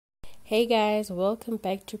Hey guys, welcome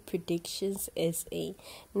back to Predictions SA.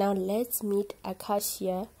 Now let's meet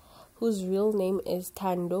Acacia, whose real name is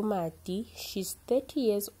Tandomati. She's 30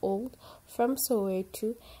 years old, from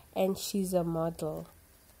Soweto, and she's a model.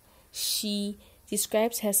 She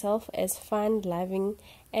describes herself as fun, loving,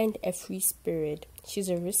 and a free spirit. She's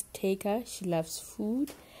a risk taker, she loves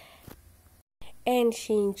food, and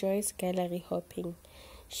she enjoys gallery hopping.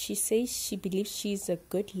 She says she believes she's a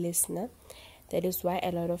good listener. That is why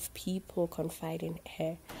a lot of people confide in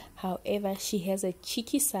her. However, she has a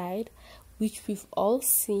cheeky side, which we've all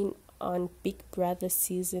seen on Big Brother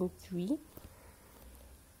Season 3.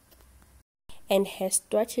 And her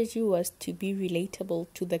strategy was to be relatable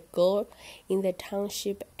to the girl in the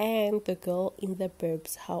township and the girl in the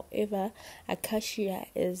burbs. However, Acacia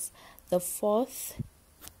is the fourth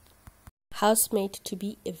housemate to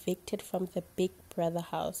be evicted from the Big Brother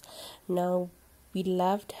house. Now, we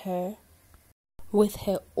loved her with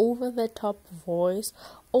her over-the-top voice,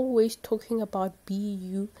 always talking about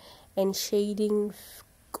BU and shading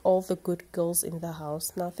all the good girls in the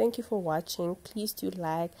house. Now, thank you for watching. Please do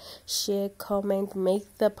like, share, comment,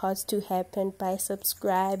 make the parts to happen by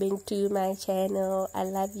subscribing to my channel. I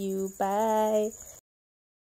love you. Bye.